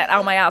content out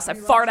of my house. I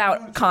fart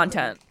out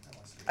content.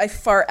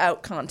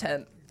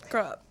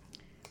 Crap.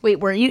 Wait,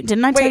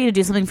 didn't I tell you to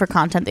do something for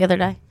content the other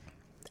day?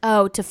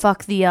 Oh, to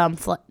fuck the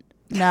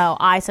No,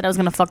 I said I was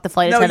going to fuck the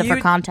flight attendant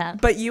for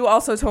content. But you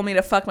also told me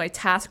to fuck my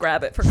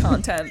TaskRabbit for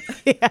content.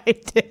 Yeah, I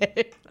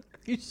did.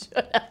 You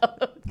should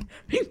have.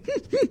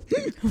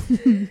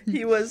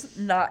 He was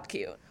not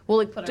cute. We'll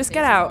like put Just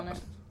get out.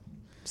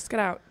 Just get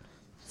out.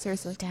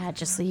 Seriously. Dad,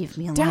 just leave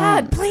me alone.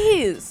 Dad,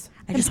 please.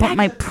 I just want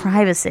my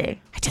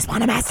privacy. I just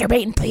want to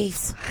masturbate in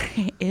peace.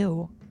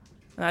 Ew.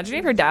 Imagine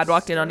if your dad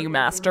walked in on you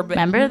masturbating.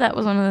 Remember that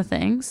was one of the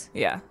things?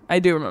 Yeah, I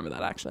do remember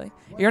that actually.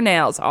 Your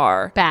nails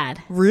are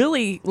Bad.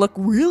 look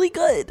really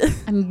good.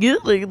 I'm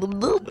good like a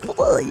little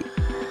boy.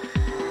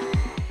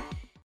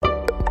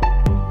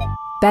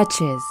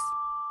 Betches.